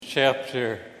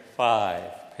chapter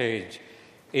 5, page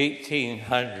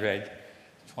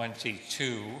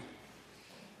 1822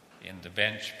 in the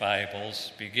bench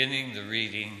Bibles, beginning the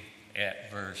reading at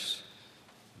verse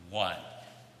 1.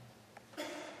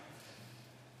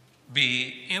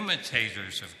 Be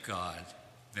imitators of God,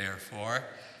 therefore,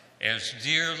 as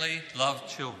dearly loved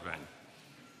children,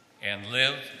 and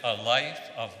live a life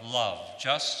of love,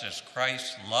 just as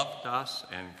Christ loved us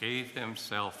and gave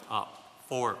himself up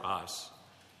for us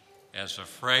as a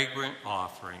fragrant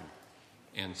offering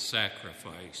and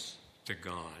sacrifice to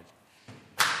God.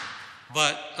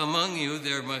 But among you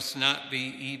there must not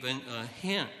be even a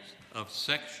hint of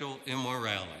sexual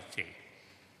immorality,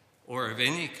 or of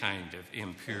any kind of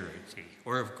impurity,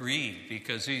 or of greed,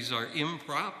 because these are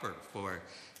improper for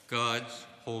God's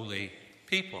holy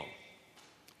people.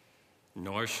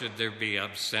 Nor should there be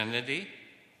obscenity,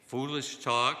 foolish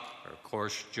talk, or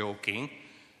coarse joking,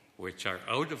 which are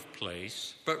out of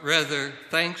place, but rather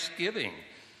thanksgiving.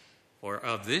 For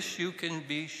of this you can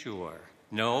be sure,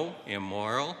 no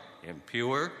immoral,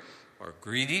 impure, or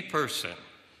greedy person,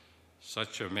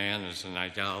 such a man as an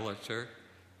idolater,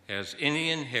 has any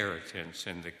inheritance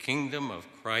in the kingdom of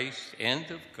Christ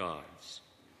and of God's.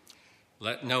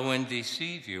 Let no one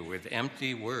deceive you with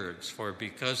empty words, for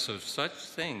because of such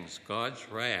things God's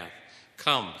wrath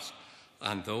comes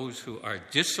on those who are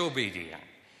disobedient.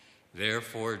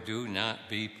 Therefore, do not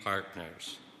be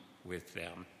partners with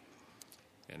them.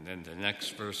 And then the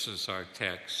next verse is our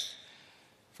text.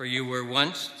 For you were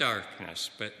once darkness,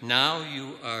 but now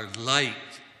you are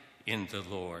light in the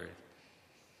Lord.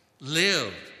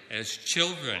 Live as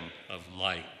children of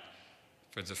light,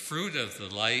 for the fruit of the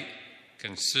light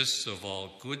consists of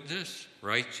all goodness,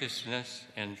 righteousness,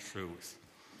 and truth.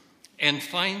 And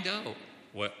find out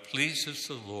what pleases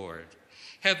the Lord.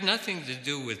 Have nothing to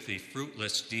do with the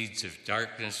fruitless deeds of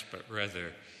darkness, but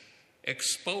rather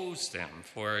expose them,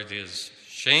 for it is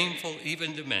shameful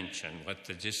even to mention what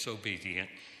the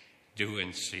disobedient do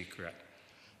in secret.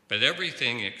 But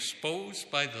everything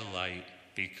exposed by the light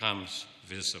becomes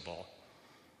visible,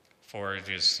 for it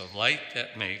is the light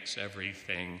that makes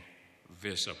everything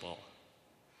visible.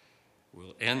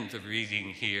 We'll end the reading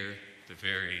here, the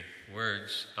very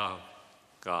words of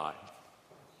God.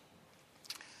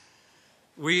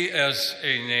 We as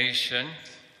a nation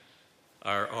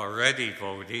are already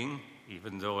voting,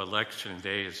 even though Election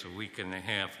Day is a week and a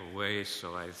half away,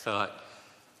 so I thought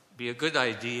it'd be a good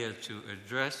idea to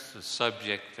address the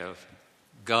subject of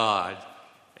God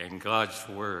and God's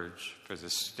words for the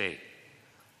state.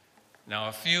 Now,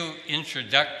 a few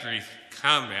introductory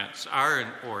comments are in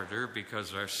order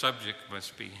because our subject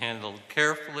must be handled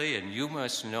carefully and you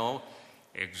must know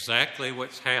exactly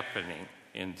what's happening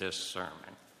in this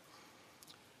sermon.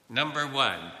 Number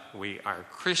one, we are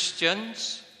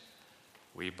Christians.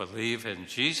 We believe in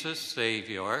Jesus,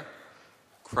 Savior,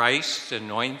 Christ,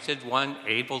 anointed one,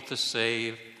 able to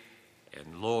save,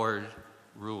 and Lord,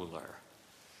 ruler.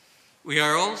 We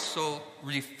are also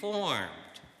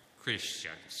Reformed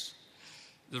Christians.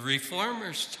 The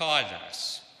Reformers taught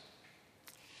us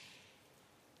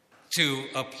to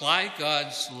apply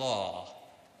God's law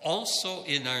also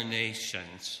in our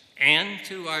nations and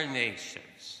to our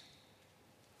nations.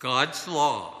 God's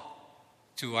law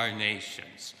to our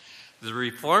nations. The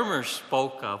Reformers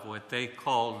spoke of what they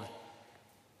called,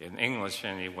 in English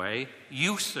anyway,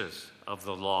 uses of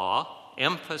the law,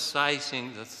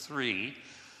 emphasizing the three.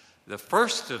 The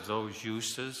first of those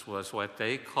uses was what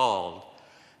they called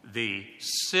the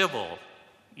civil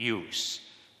use.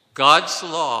 God's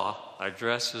law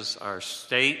addresses our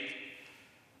state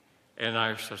and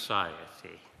our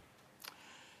society.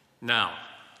 Now,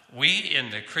 we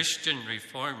in the Christian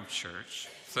Reformed Church,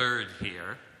 third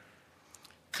here,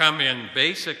 come in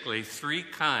basically three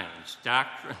kinds: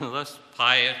 doctrinalists,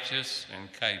 pietists,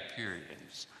 and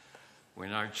Kuyperians.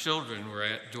 When our children were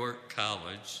at Dordt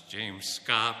College, James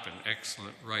Scopp, an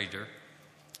excellent writer,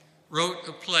 wrote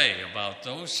a play about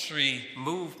those three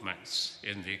movements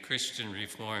in the Christian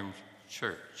Reformed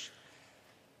Church.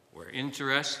 We're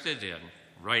interested in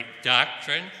right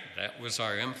doctrine. That was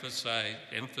our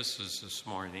emphasis this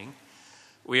morning.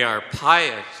 We are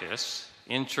pietists,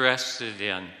 interested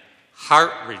in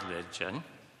heart religion.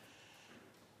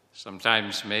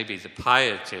 Sometimes maybe the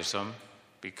pietism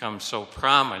becomes so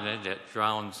prominent it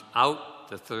drowns out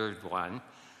the third one.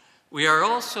 We are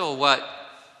also what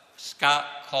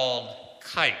Scott called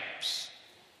Kuyps.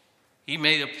 He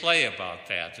made a play about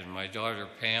that, and my daughter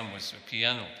Pam was a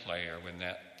piano player when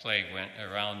that play went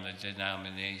around the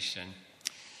denomination.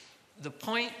 The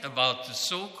point about the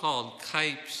so-called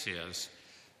Kuyps is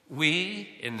We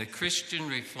in the Christian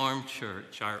Reformed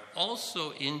Church are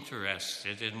also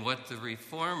interested in what the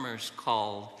Reformers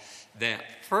called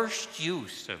that first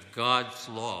use of God's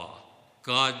law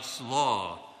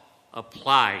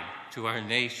applied to our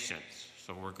nations.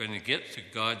 So we're going to get to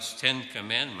God's 10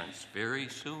 Commandments very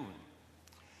soon.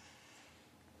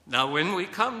 Now, when we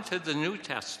come to the New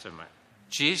Testament,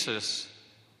 Jesus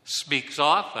speaks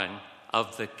often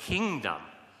of the kingdom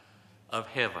of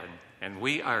heaven, and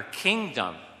we are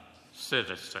kingdom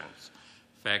citizens.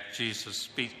 In fact, Jesus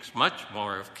speaks much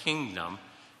more of kingdom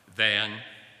than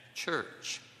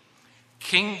church.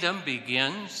 Kingdom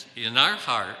begins in our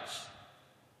hearts,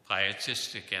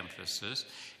 pietistic emphasis,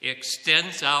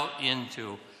 extends out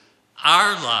into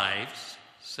our lives,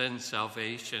 sends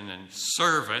salvation and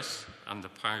service on the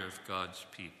part of God's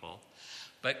people.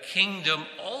 But kingdom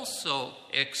also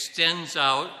extends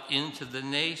out into the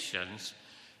nations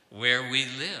where we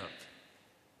live.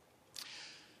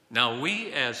 Now,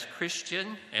 we as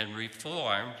Christian and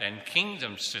Reformed and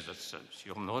kingdom citizens,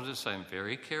 you'll notice I'm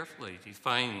very carefully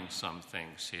defining some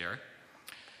things here.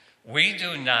 We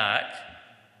do not,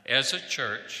 as a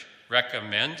church,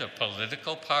 recommend a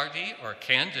political party or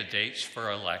candidates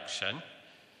for election,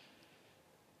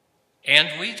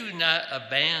 and we do not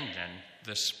abandon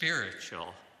the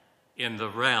spiritual in the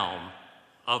realm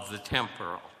of the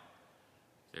temporal.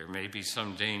 There may be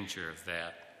some danger of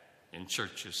that in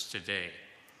churches today.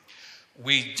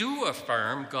 We do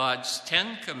affirm God's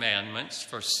 10 Commandments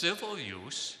for civil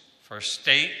use, for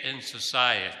state and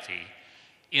society,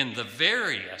 in the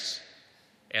various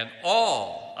and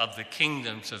all of the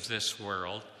kingdoms of this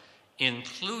world,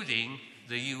 including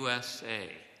the USA.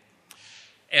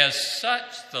 As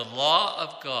such, the law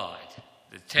of God,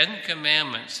 the 10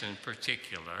 Commandments in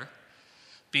particular,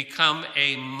 become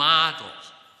a model,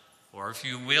 or if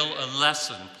you will, a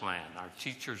lesson plan. Our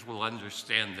teachers will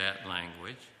understand that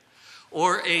language.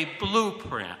 Or a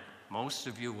blueprint. Most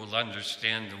of you will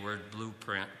understand the word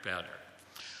blueprint better.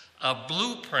 A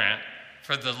blueprint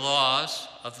for the laws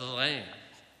of the land.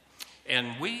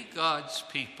 And we, God's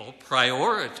people,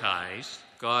 prioritize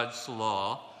God's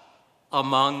law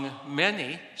among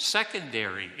many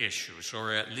secondary issues,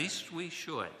 or at least we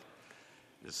should.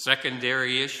 The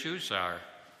secondary issues are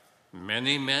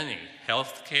many.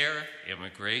 Healthcare,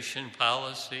 immigration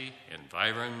policy,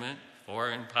 environment,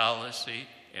 foreign policy,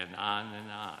 and on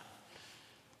and on.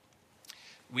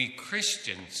 We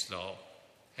Christians, though,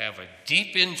 have a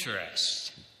deep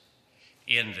interest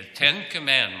in the 10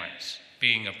 Commandments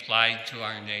being applied to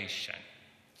our nation.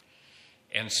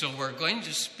 And so we're going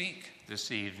to speak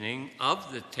this evening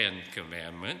of the 10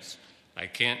 Commandments. I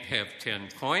can't have 10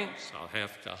 points. I'll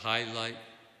have to highlight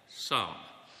some.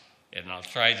 And I'll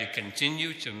try to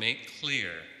continue to make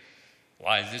clear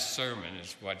why this sermon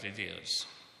is what it is.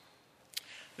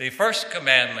 The first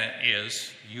commandment is,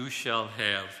 you shall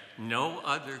have no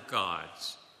other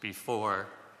gods before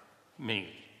me.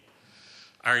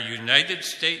 Our United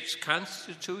States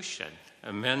Constitution,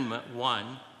 Amendment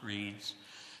 1, reads,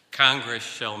 Congress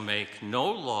shall make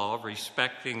no law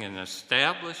respecting an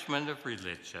establishment of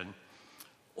religion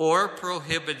or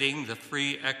prohibiting the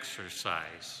free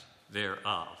exercise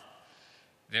thereof.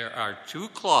 There are two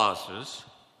clauses: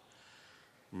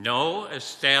 no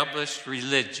established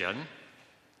religion,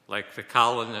 like the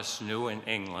colonists knew in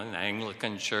England,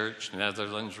 Anglican Church,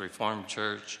 Netherlands Reformed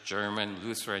Church, German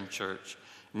Lutheran Church,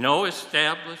 no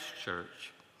established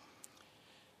church.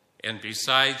 And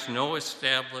besides no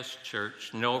established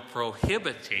church, no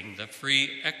prohibiting the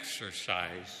free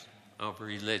exercise of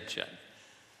religion.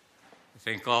 I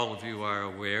think all of you are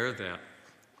aware that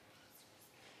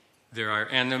there are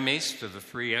enemies to the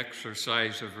free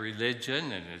exercise of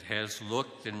religion, and it has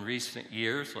looked in recent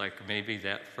years like maybe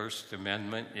that First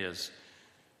Amendment is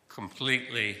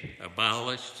completely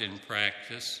abolished in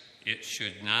practice. It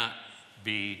should not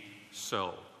be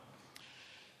so.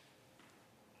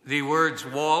 The words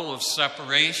wall of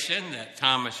separation that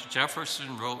Thomas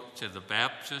Jefferson wrote to the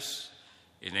Baptists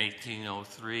in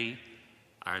 1803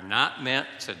 are not meant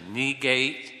to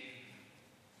negate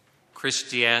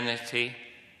Christianity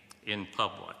in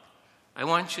public. I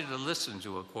want you to listen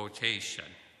to a quotation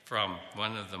from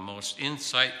one of the most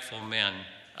insightful men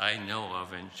I know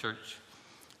of in church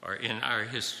or in our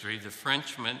history, the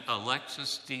Frenchman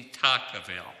Alexis de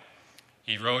Tocqueville.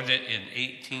 He wrote it in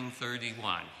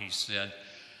 1831. He said,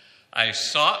 I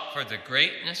sought for the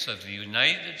greatness of the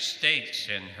United States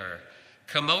in her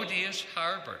commodious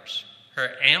harbors,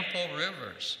 her ample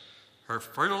rivers, her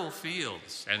fertile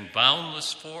fields and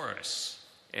boundless forests,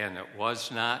 and it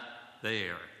was not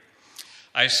there.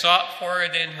 I sought for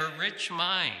it in her rich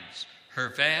mines, her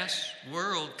vast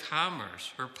world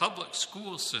commerce, her public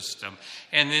school system,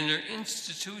 and in her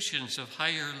institutions of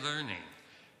higher learning,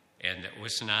 and it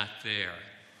was not there.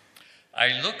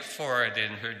 I looked for it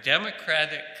in her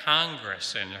democratic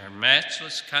Congress and her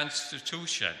matchless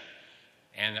Constitution,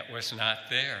 and it was not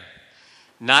there.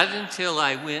 Not until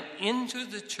I went into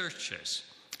the churches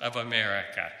of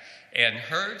America and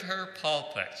heard her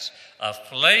pulpits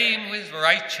aflame with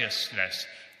righteousness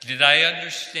did I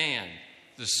understand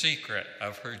the secret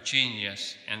of her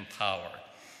genius and power.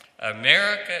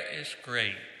 America is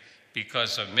great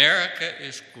because America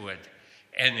is good.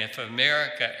 And if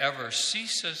America ever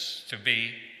ceases to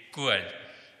be good,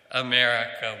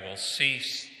 America will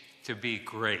cease to be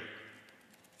great.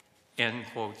 End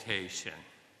quotation.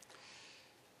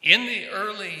 In the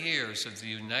early years of the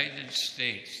United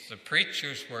States, the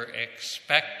preachers were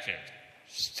expected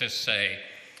to say,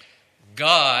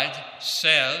 God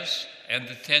says, and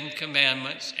the Ten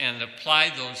Commandments, and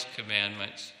apply those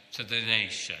commandments to the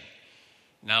nation.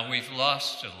 Now we've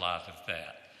lost a lot of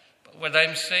that. But what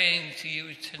I'm saying to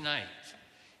you tonight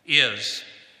is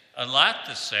a lot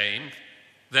the same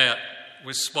that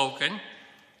was spoken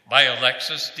by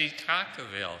Alexis de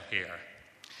Tocqueville here.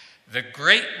 The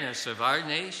greatness of our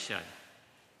nation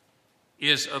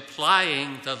is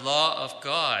applying the law of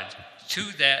God to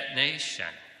that nation.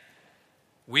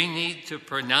 We need to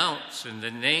pronounce in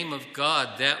the name of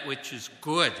God that which is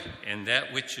good and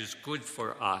that which is good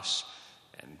for us.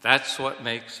 And that's what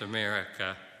makes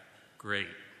America great.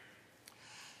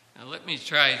 Now let me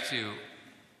try to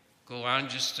go on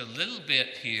just a little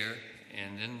bit here,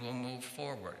 and then we'll move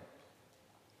forward.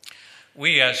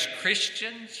 We as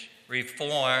Christians,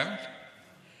 Reformed,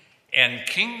 and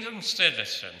kingdom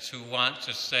citizens who want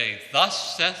to say,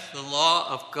 "Thus saith the law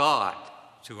of God,"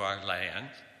 to our land,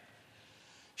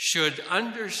 should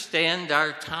understand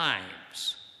our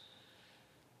times.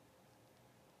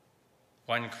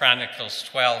 1 Chronicles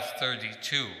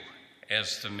 12:32,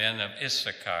 as the men of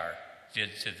Issachar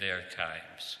did to their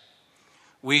times.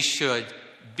 We should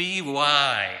be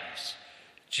wise.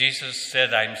 Jesus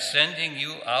said, "I'm sending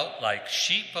you out like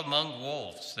sheep among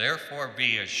wolves. Therefore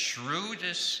be as shrewd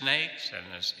as snakes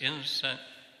and as innocent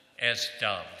as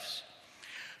doves."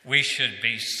 We should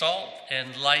be salt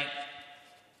and light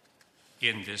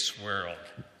in this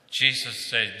world. Jesus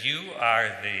said, "You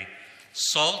are the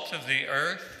salt of the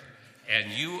earth,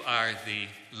 and you are the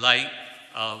light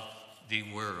of the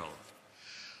world."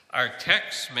 Our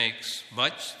text makes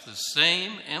much the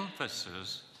same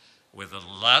emphasis with a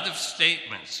lot of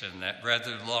statements in that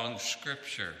rather long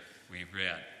scripture we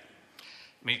read.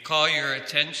 Let me call your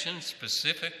attention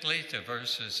specifically to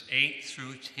verses 8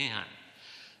 through 10.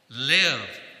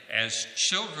 Live as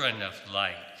children of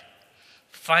light.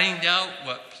 Find out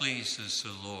what pleases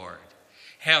the Lord.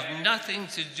 Have nothing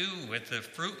to do with the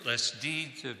fruitless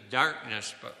deeds of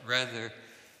darkness, but rather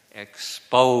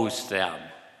expose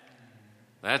them.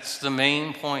 That's the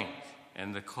main point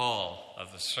and the call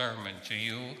of the sermon to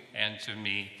you and to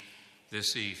me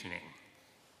this evening.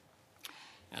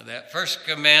 Now, that first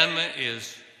commandment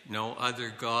is no other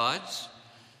gods.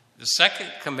 The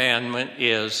second commandment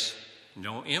is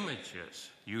no images.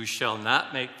 You shall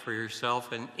not make for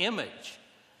yourself an image.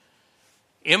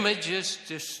 Images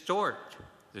distort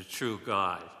the true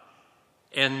God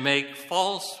and make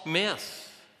false myths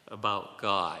about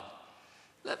God.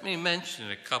 Let me mention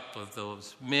a couple of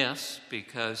those myths,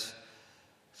 because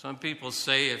some people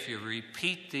say if you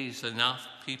repeat these enough,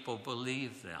 people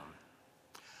believe them.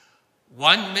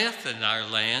 One myth in our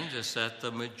land is that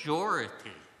the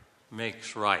majority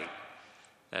makes right.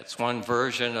 That's one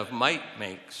version of might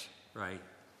makes right.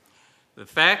 The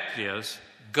fact is,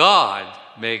 God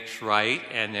makes right,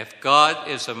 and if God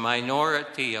is a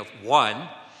minority of one,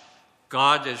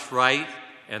 God is right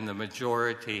and the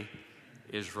majority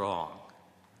is wrong.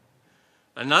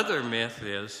 Another myth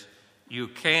is you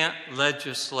can't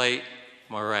legislate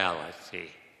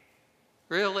morality.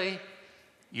 Really?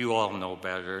 You all know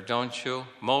better, don't you?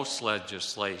 Most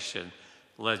legislation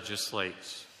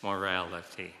legislates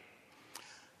morality.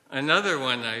 Another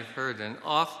one I've heard an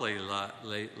awfully lot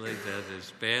lately that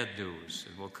is bad news,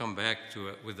 and we'll come back to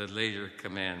it with a later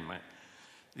commandment.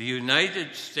 The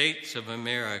United States of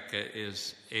America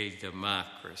is a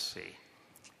democracy.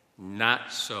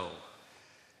 Not so.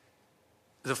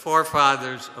 The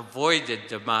forefathers avoided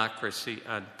democracy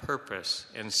on purpose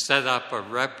and set up a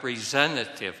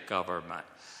representative government.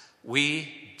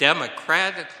 We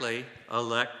democratically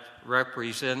elect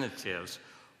representatives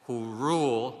who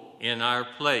rule in our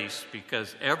place,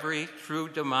 because every true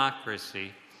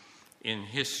democracy in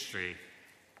history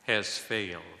has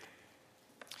failed.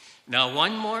 Now,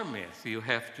 one more myth you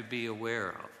have to be aware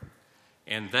of.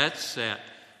 And that's that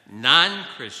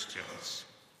non-Christians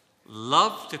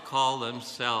love to call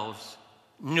themselves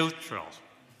neutral,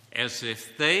 as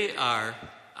if they are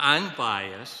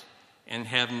unbiased and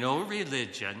have no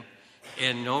religion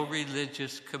and no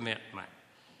religious commitment.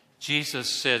 Jesus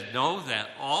said, no, that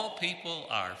all people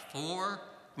are for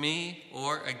me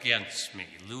or against me.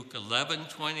 Luke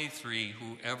 11:23,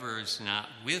 whoever is not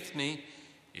with me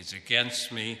is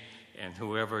against me, and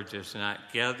whoever does not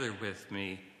gather with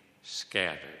me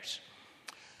scatters.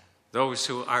 Those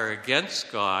who are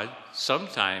against God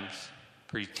sometimes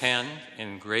pretend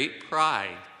in great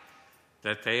pride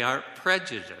that they aren't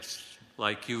prejudiced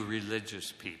like you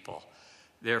religious people.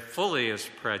 They're fully as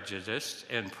prejudiced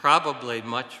and probably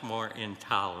much more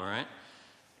intolerant,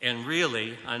 and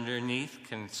really underneath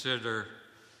consider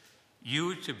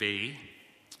you to be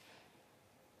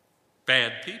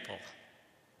bad people.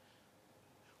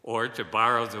 Or, to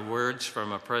borrow the words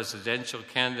from a presidential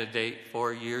candidate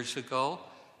 4 years ago,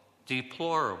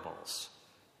 deplorables.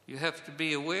 You have to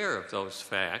be aware of those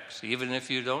facts, even if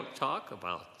you don't talk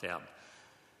about them.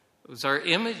 Those are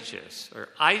images or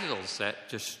idols that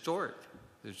distort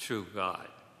the true God.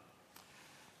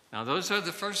 Now, those are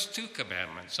the first two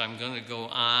commandments. I'm going to go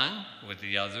on with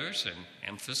the others and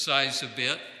emphasize a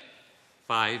bit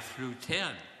 5 through 10.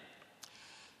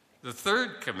 The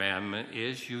third commandment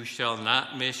is, you shall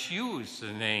not misuse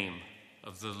the name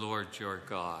of the Lord your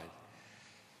God.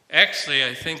 Actually,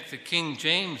 I think the King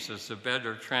James is a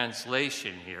better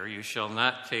translation here. You shall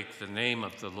not take the name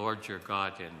of the Lord your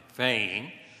God in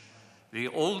vain. The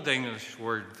Old English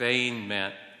word vain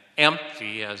meant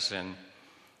empty, as in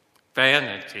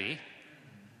vanity.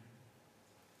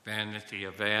 Vanity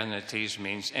of vanities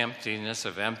means emptiness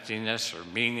of emptiness, or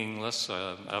meaningless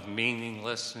of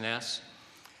meaninglessness.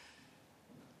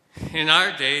 In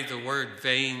our day, the word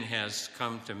vain has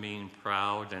come to mean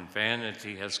proud, and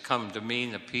vanity has come to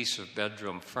mean a piece of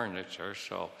bedroom furniture,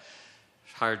 so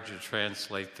it's hard to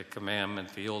translate the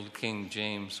commandment the old King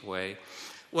James way.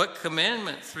 What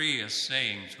Commandment 3 is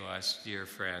saying to us, dear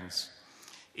friends,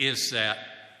 is that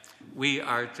we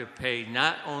are to pay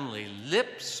not only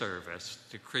lip service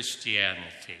to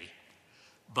Christianity,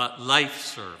 but life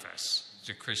service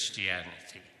to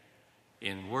Christianity.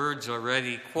 In words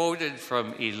already quoted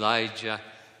from Elijah,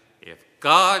 if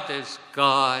God is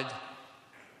God,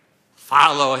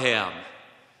 follow him.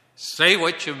 Say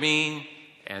what you mean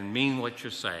and mean what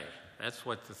you say. That's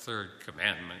what the third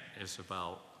commandment is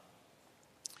about.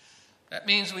 That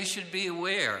means we should be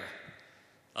aware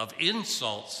of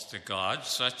insults to God,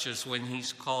 such as when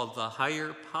he's called the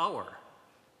higher power.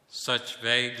 Such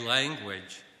vague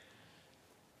language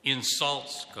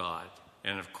insults God.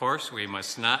 And of course, we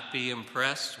must not be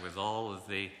impressed with all of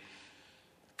the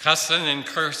cussing and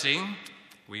cursing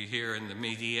we hear in the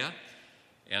media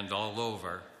and all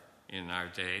over in our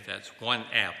day. That's one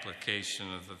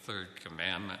application of the third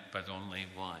commandment, but only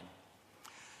one.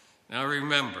 Now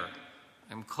remember,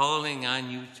 I'm calling on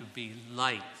you to be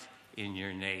light in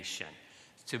your nation,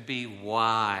 to be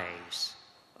wise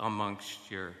amongst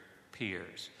your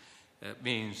peers. That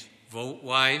means vote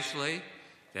wisely.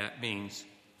 That means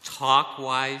talk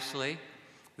wisely.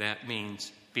 That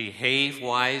means behave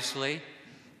wisely.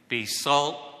 Be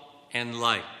salt and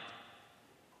light.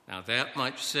 Now, that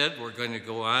much said, we're going to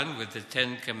go on with the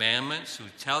 10 Commandments, who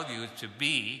tell you to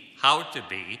be, how to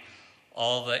be,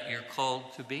 all that you're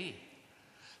called to be.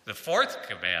 The fourth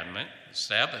commandment, the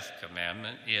Sabbath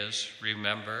commandment, is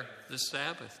remember the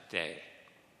Sabbath day.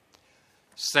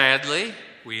 Sadly,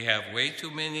 we have way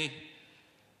too many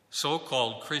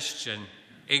so-called Christian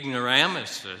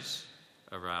ignoramuses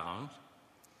around,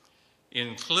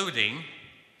 including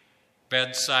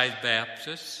bedside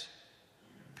Baptists,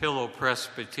 pillow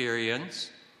Presbyterians,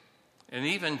 and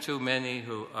even too many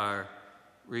who are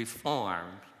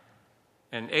Reformed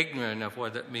and ignorant of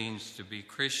what it means to be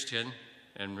Christian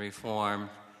and Reformed,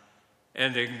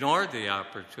 and ignore the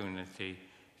opportunity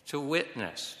to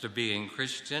witness to being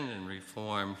Christian and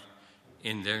Reformed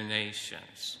in their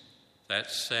nations.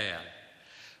 That's sad.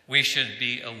 We should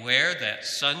be aware that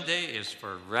Sunday is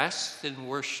for rest and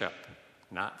worship,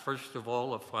 not, first of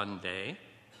all, a fun day.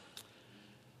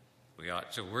 We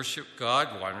ought to worship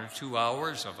God 1 or 2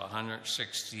 hours of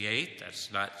 168.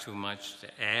 That's not too much to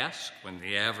ask when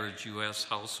the average U.S.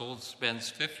 household spends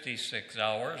 56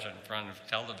 hours in front of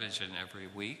television every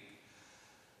week.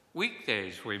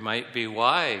 Weekdays, we might be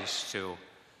wise to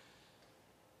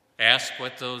ask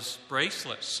what those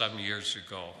bracelets some years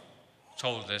ago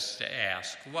told us to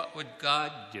ask. What would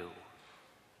God do?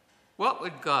 What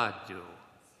would God do?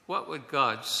 What would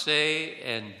God say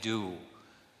and do?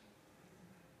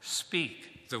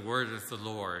 Speak the word of the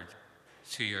Lord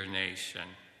to your nation.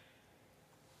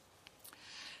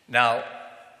 Now,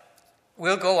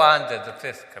 we'll go on to the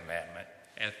fifth commandment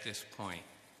at this point.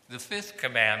 The fifth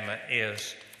commandment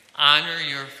is honor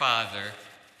your father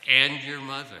and your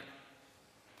mother.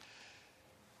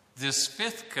 This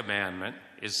fifth commandment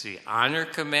is the honor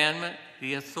commandment,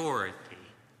 the authority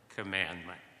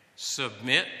commandment.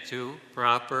 Submit to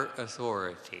proper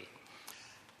authority.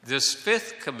 This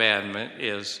fifth commandment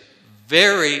is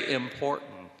very important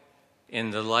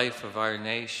in the life of our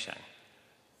nation.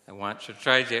 I want to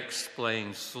try to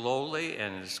explain slowly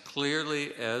and as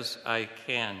clearly as I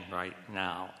can right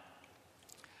now.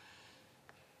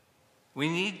 We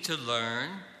need to learn,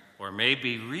 or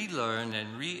maybe relearn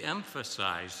and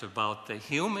re-emphasize about the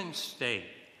human state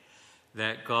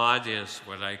that God is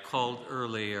what I called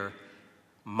earlier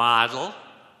model,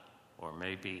 or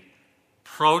maybe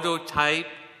prototype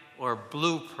or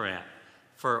blueprint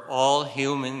for all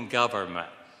human government,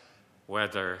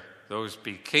 whether those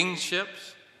be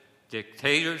kingships,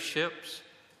 dictatorships,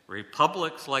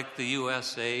 republics like the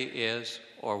USA is,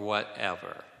 or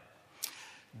whatever.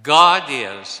 God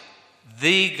is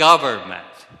the government.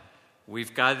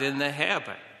 We've got in the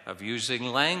habit of using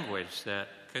language that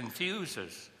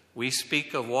confuses. We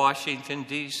speak of Washington,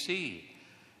 D.C.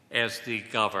 as the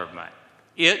government.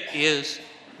 It is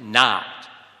not.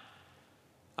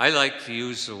 I like to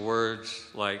use the words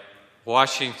like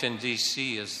Washington,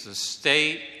 D.C. is the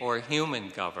state or human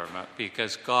government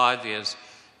because God is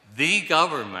the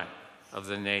government of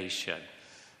the nation.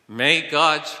 May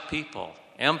God's people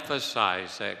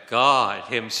emphasize that God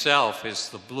himself is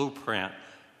the blueprint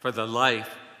for the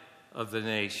life of the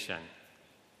nation.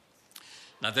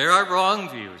 Now, there are wrong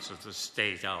views of the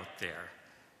state out there.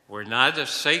 We're not a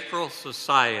sacral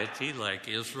society like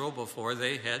Israel before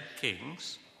they had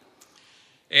kings.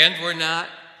 And we're not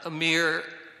a mere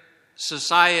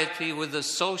society with a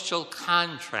social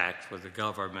contract with the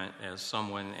government, as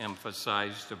someone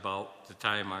emphasized about the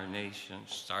time our nation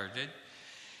started.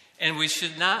 And we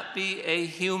should not be a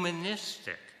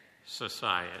humanistic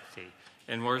society.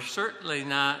 And we're certainly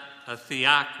not a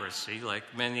theocracy like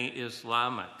many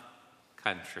Islamic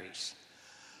countries.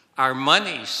 Our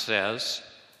money says,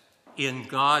 in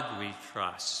God we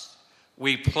trust.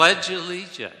 We pledge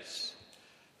allegiance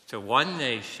to one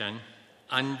nation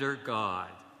under God.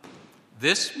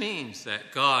 This means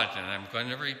that God, and I'm going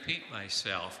to repeat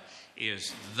myself,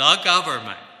 is the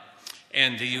government.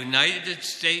 And the United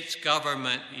States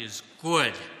government is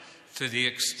good to the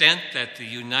extent that the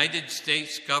United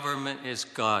States government is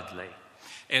godly.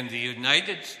 And the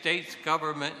United States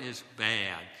government is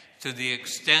bad to the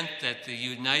extent that the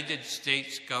United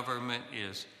States government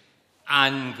is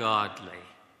ungodly.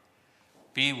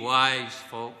 Be wise,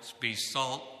 folks. Be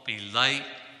salt, be light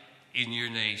in your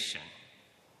nation.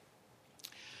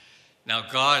 Now,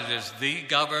 God is the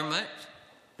government.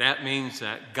 That means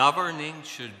that governing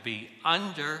should be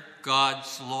under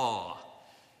God's law.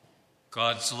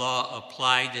 God's law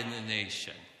applied in the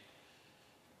nation.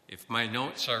 If my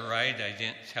notes are right, I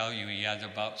didn't tell you yet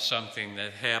about something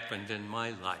that happened in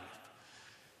my life.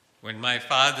 When my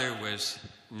father was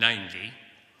 90,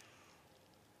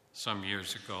 some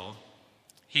years ago,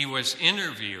 he was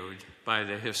interviewed by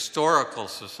the Historical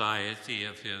Society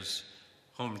of his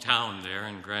hometown there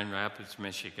in Grand Rapids,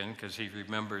 Michigan, because he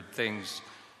remembered things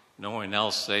no one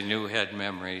else they knew had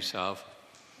memories of.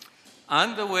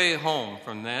 On the way home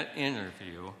from that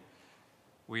interview,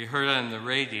 we heard on the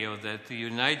radio that the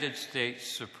United States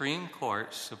Supreme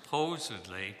Court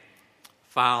supposedly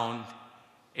found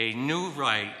a new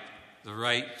right, the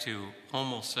right to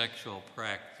homosexual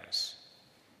practice.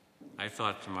 I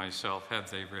thought to myself, have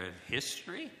they read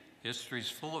history? History's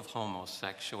full of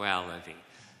homosexuality.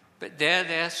 But Dad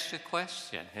asked a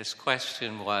question. His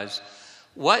question was,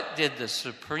 what did the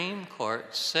Supreme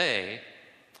Court say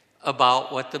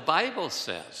about what the Bible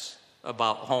says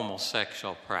about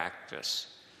homosexual practice?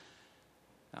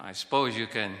 Now, I suppose you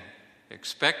can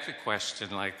expect a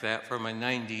question like that from a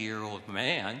 90-year-old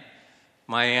man.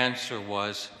 My answer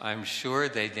was, I'm sure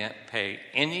they didn't pay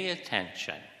any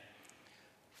attention.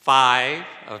 5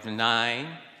 of 9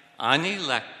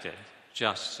 unelected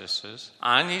justices,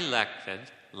 unelected,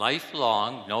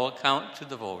 lifelong, no account to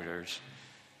the voters,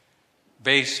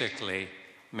 basically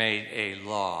made a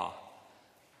law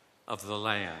of the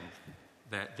land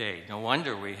that day. No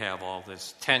wonder we have all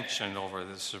this tension over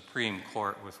the Supreme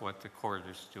Court with what the court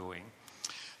is doing.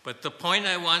 But the point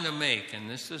I want to make, and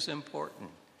this is important,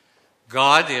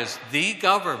 God is the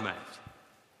government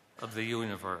of the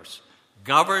universe.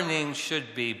 Governing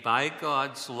should be by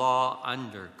God's law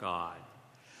under God.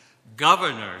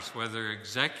 Governors, whether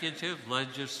executive,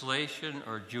 legislation,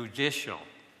 or judicial,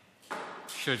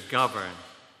 should govern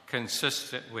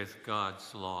consistent with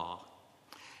God's law.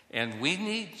 And we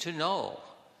need to know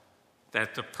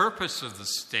that the purpose of the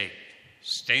state,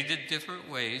 stated different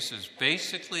ways, is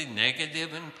basically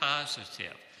negative and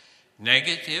positive.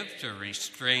 Negative to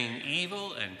restrain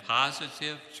evil, and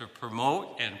positive to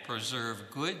promote and preserve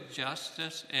good,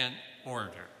 justice, and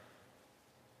order.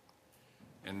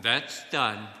 And that's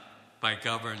done by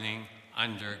governing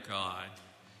under God.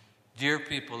 Dear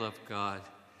people of God,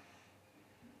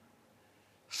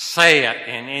 say it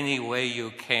in any way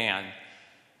you can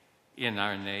in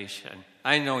our nation.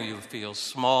 I know you feel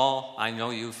small. I know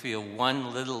you feel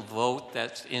one little vote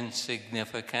that's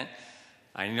insignificant.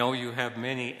 I know you have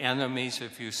many enemies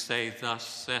if you say, "Thus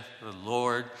saith the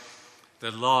Lord,"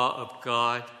 the law of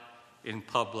God in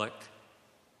public,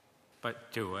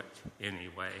 but do it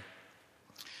anyway.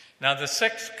 Now, the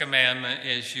sixth commandment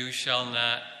is, "You shall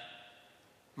not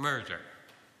murder."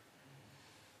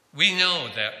 We know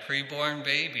that preborn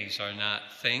babies are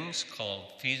not things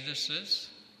called fetuses,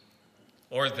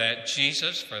 or that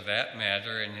Jesus, for that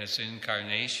matter, in his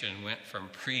incarnation went from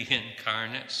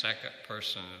pre-incarnate, second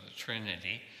person of the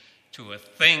Trinity, to a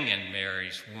thing in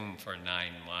Mary's womb for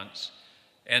 9 months,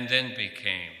 and then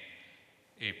became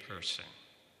a person.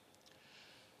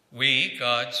 We,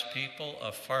 God's people,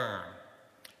 affirm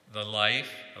the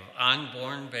life of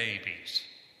unborn babies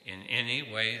in any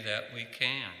way that we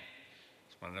can.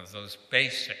 It's one of those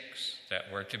basics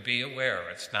that we're to be aware of.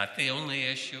 It's not the only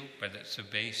issue, but it's a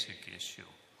basic issue.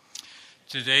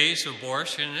 Today's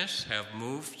abortionists have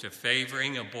moved to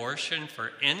favoring abortion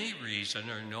for any reason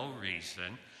or no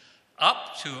reason,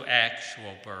 up to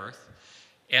actual birth,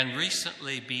 and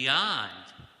recently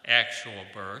beyond actual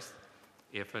birth,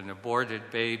 if an aborted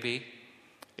baby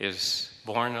is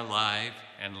born alive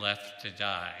and left to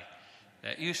die.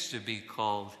 That used to be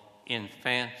called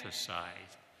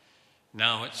infanticide.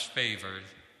 Now it's favored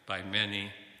by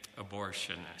many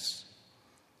abortionists.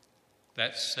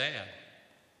 That's sad.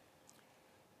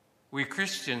 We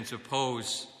Christians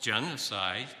oppose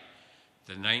genocide.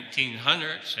 The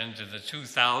 1900s into the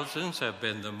 2000s have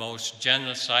been the most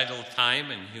genocidal time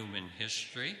in human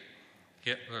history.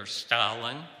 Hitler,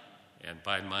 Stalin, and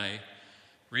by my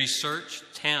research,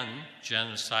 10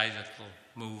 genocidal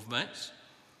movements,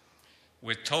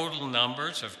 with total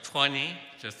numbers of 20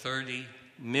 to 30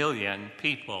 million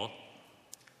people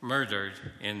murdered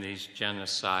in these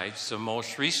genocides, the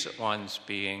most recent ones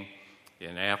being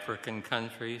in African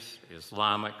countries,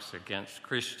 Islamics against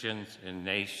Christians in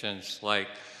nations like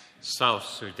South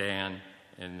Sudan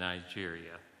and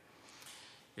Nigeria.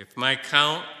 If my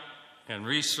count and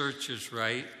research is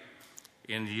right,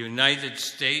 in the United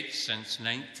States since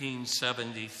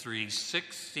 1973,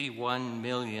 61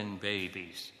 million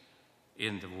babies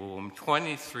in the womb,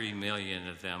 23 million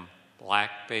of them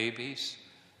black babies,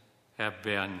 have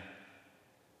been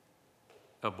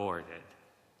aborted.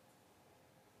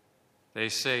 They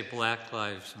say Black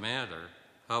Lives Matter.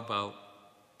 How about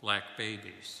black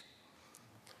babies?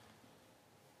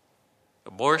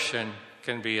 Abortion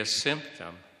can be a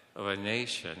symptom of a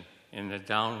nation in a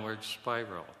downward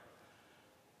spiral.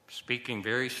 Speaking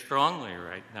very strongly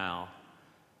right now,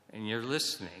 and you're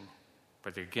listening.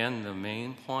 But again, the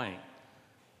main point,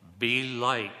 be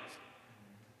light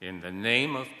in the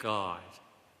name of God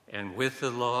and with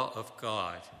the law of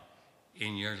God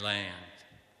in your land.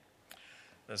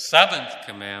 The seventh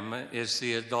commandment is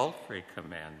the adultery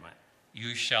commandment.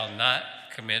 You shall not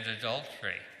commit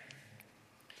adultery.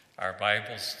 Our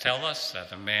Bibles tell us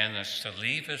that a man is to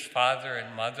leave his father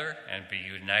and mother and be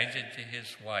united to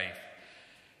his wife,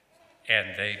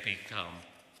 and they become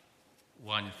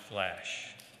one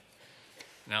flesh.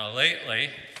 Now,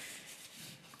 lately,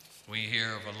 we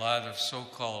hear of a lot of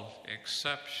so-called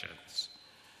exceptions.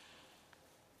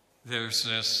 There's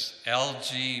this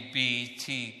LGBTQ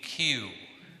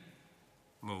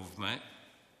movement,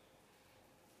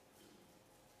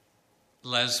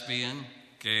 lesbian,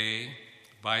 gay,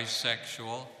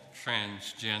 bisexual,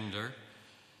 transgender.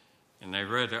 And I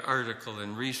read an article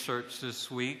in Research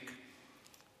this week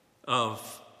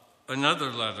of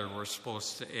another letter we're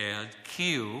supposed to add,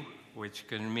 Q, which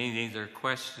can mean either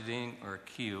questioning or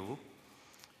Q,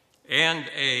 and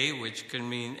A, which can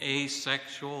mean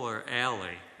asexual or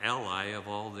ally of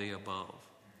all the above.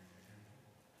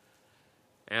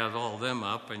 Add all them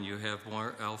up and you have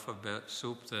more alphabet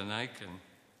soup than I can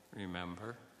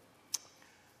remember.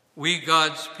 We,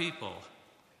 God's people,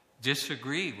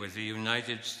 disagree with the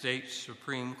United States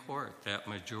Supreme Court, that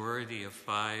majority of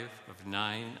 5 of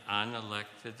 9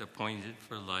 unelected, appointed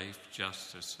for life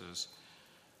justices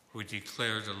who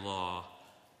declare the law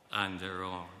on their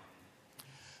own.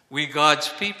 We, God's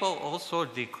people, also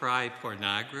decry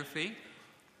pornography,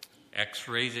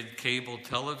 X-rated cable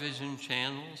television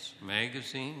channels,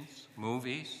 magazines,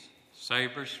 movies,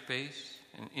 cyberspace,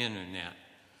 and internet.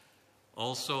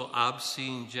 Also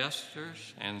obscene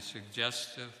gestures and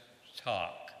suggestive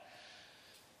talk.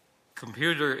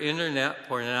 Computer internet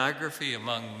pornography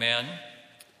among men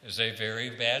is a very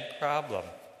bad problem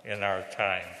in our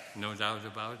time, no doubt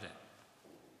about it.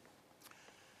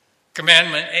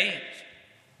 Commandment 8,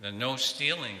 the no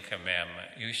stealing commandment.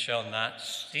 You shall not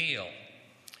steal.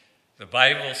 The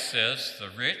Bible says the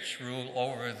rich rule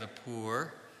over the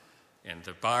poor, and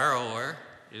the borrower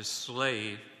is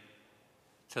slave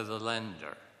to the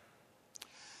lender.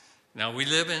 Now, we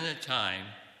live in a time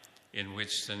in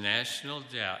which the national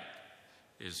debt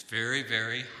is very,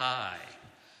 very high.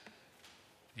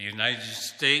 The United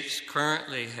States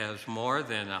currently has more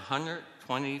than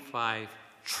 $125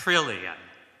 trillion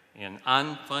in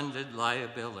unfunded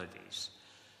liabilities.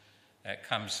 That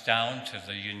comes down to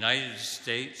the United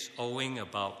States owing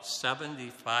about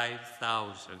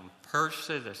 $75,000 per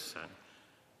citizen,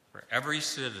 for every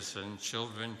citizen,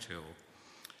 children too,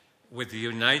 with the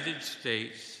United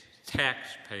States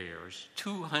taxpayers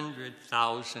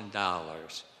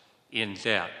 $200,000 in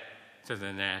debt to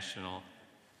the national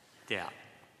debt.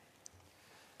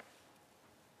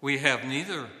 We have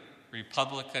neither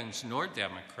Republicans nor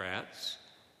Democrats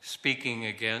speaking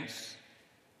against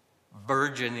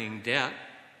burgeoning debt,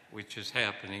 which is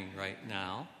happening right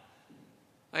now.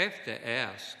 I have to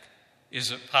ask,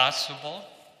 is it possible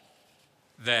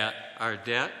that our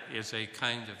debt is a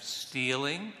kind of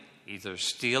stealing, either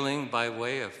stealing by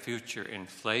way of future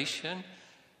inflation,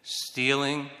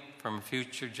 stealing from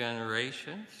future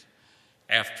generations?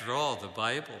 After all, the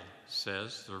Bible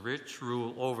says the rich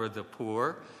rule over the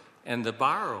poor, and the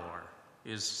borrower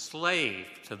is slave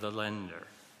to the lender.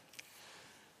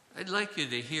 I'd like you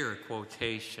to hear a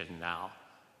quotation now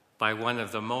by one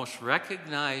of the most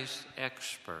recognized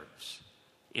experts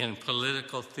in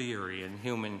political theory and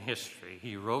human history.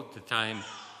 He wrote the time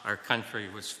our country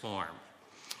was formed.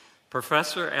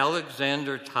 Professor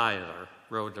Alexander Tyler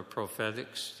wrote a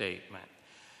prophetic statement.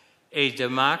 A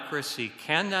democracy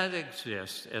cannot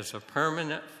exist as a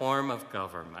permanent form of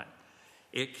government.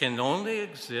 It can only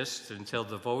exist until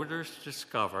the voters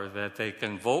discover that they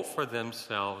can vote for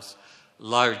themselves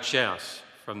largesse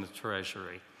from the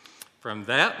Treasury. From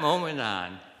that moment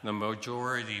on, the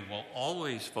majority will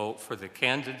always vote for the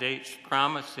candidates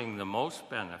promising the most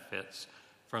benefits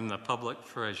from the public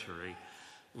treasury,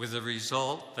 with the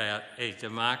result that a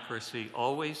democracy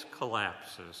always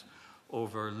collapses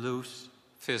over loose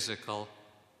physical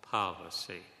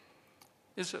policy.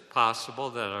 Is it possible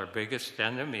that our biggest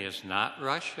enemy is not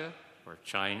Russia or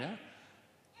China,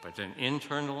 but an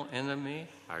internal enemy,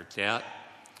 our debt?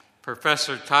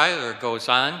 Professor Tyler goes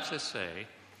on to say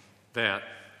that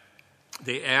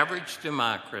the average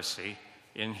democracy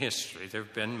in history, there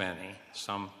have been many,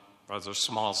 some rather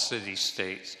small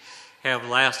city-states, have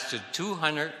lasted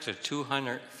 200 to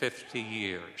 250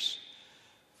 years.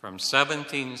 From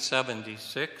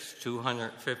 1776,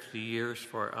 250 years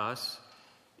for us,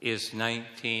 is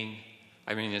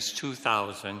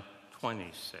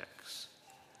 2026.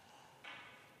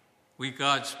 We,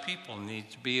 God's people, need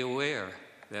to be aware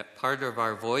that part of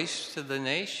our voice to the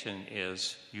nation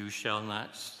is, you shall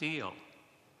not steal.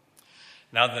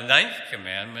 Now, the 9th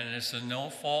commandment is the no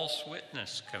false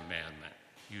witness commandment.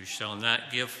 You shall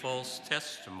not give false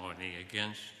testimony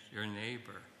against your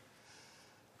neighbor.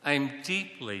 I'm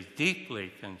deeply,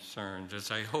 deeply concerned,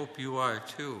 as I hope you are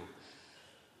too,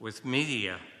 with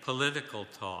media, political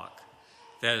talk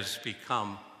that has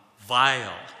become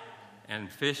vile and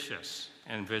vicious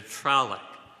and vitriolic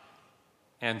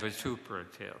and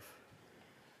vituperative,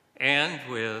 and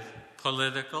with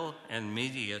political and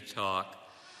media talk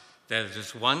that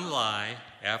is one lie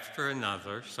after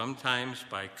another, sometimes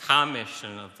by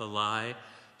commission of the lie,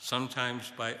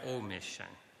 sometimes by omission.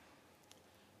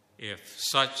 If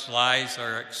such lies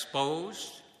are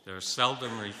exposed, they're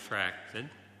seldom retracted,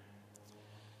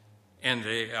 and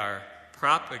they are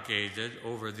propagated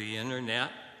over the internet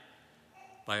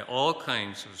by all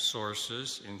kinds of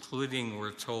sources, including,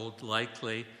 we're told,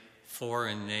 likely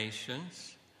foreign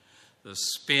nations. The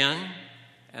spin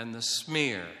and the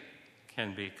smear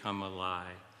can become a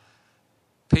lie.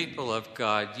 People of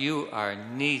God, you are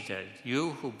needed.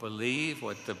 You who believe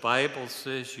what the Bible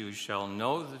says, you shall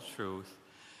know the truth,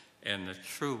 and the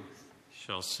truth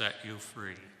shall set you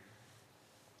free.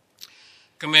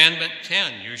 Commandment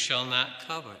 10, you shall not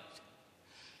covet.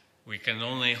 We can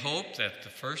only hope that the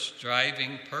first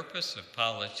driving purpose of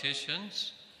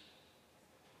politicians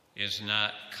is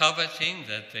not coveting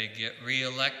that they get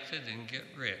reelected and get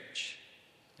rich,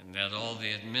 and that all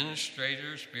the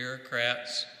administrators,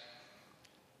 bureaucrats,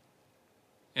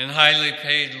 and highly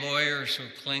paid lawyers who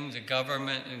cling to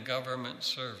government and government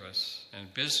service,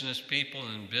 and business people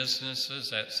and businesses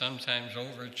that sometimes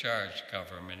overcharge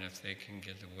government if they can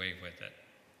get away with it.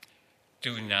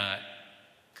 Do not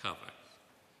covet.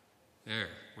 There,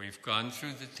 we've gone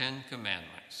through the 10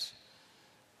 Commandments.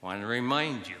 I want to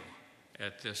remind you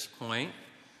at this point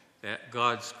that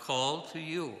God's call to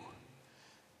you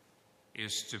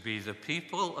is to be the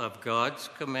people of God's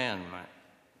commandment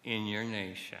in your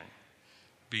nation.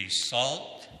 Be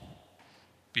salt,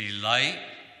 be light,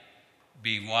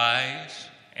 be wise,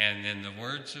 and in the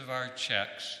words of our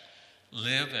checks,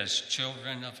 live as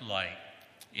children of light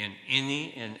in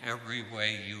any and every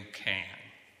way you can.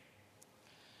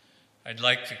 I'd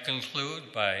like to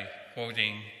conclude by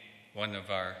quoting one of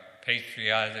our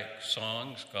patriotic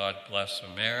songs, God Bless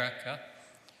America,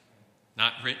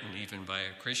 not written even by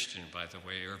a Christian, by the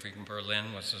way. Irving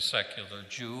Berlin was a secular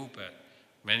Jew, but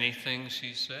many things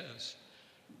he says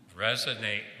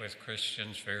resonate with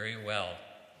Christians very well.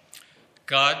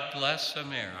 God bless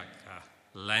America,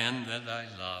 land that I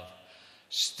love.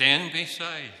 Stand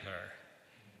beside her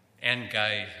and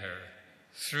guide her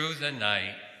through the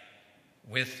night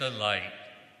with the light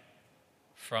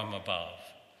from above.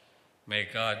 May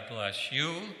God bless you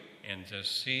in this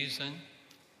season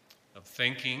of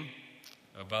thinking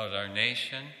about our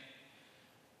nation,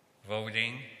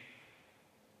 voting,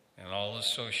 and all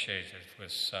associated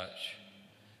with such.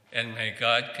 And may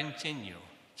God continue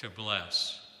to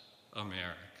bless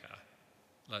America.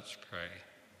 Let's pray.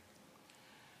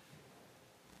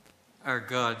 Our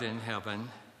God in heaven,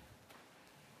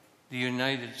 the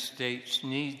United States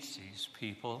needs these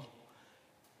people,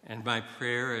 and my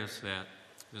prayer is that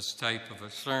this type of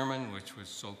a sermon, which was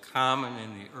so common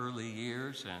in the early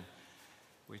years and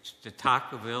which de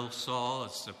Tocqueville saw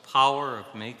as the power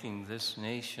of making this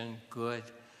nation good,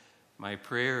 my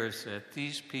prayer is that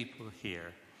these people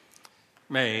here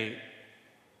may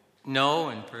know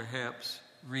and perhaps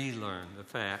relearn the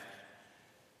fact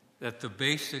that the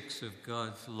basics of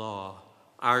God's law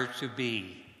are to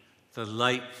be the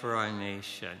light for our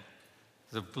nation,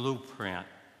 the blueprint.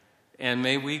 And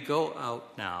may we go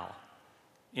out now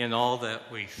in all that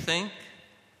we think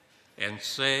and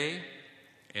say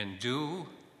and do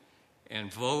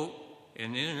and vote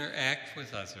and interact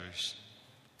with others.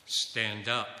 Stand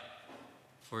up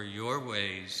for your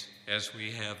ways as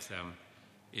we have them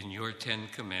in your 10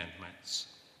 Commandments.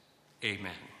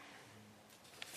 Amen.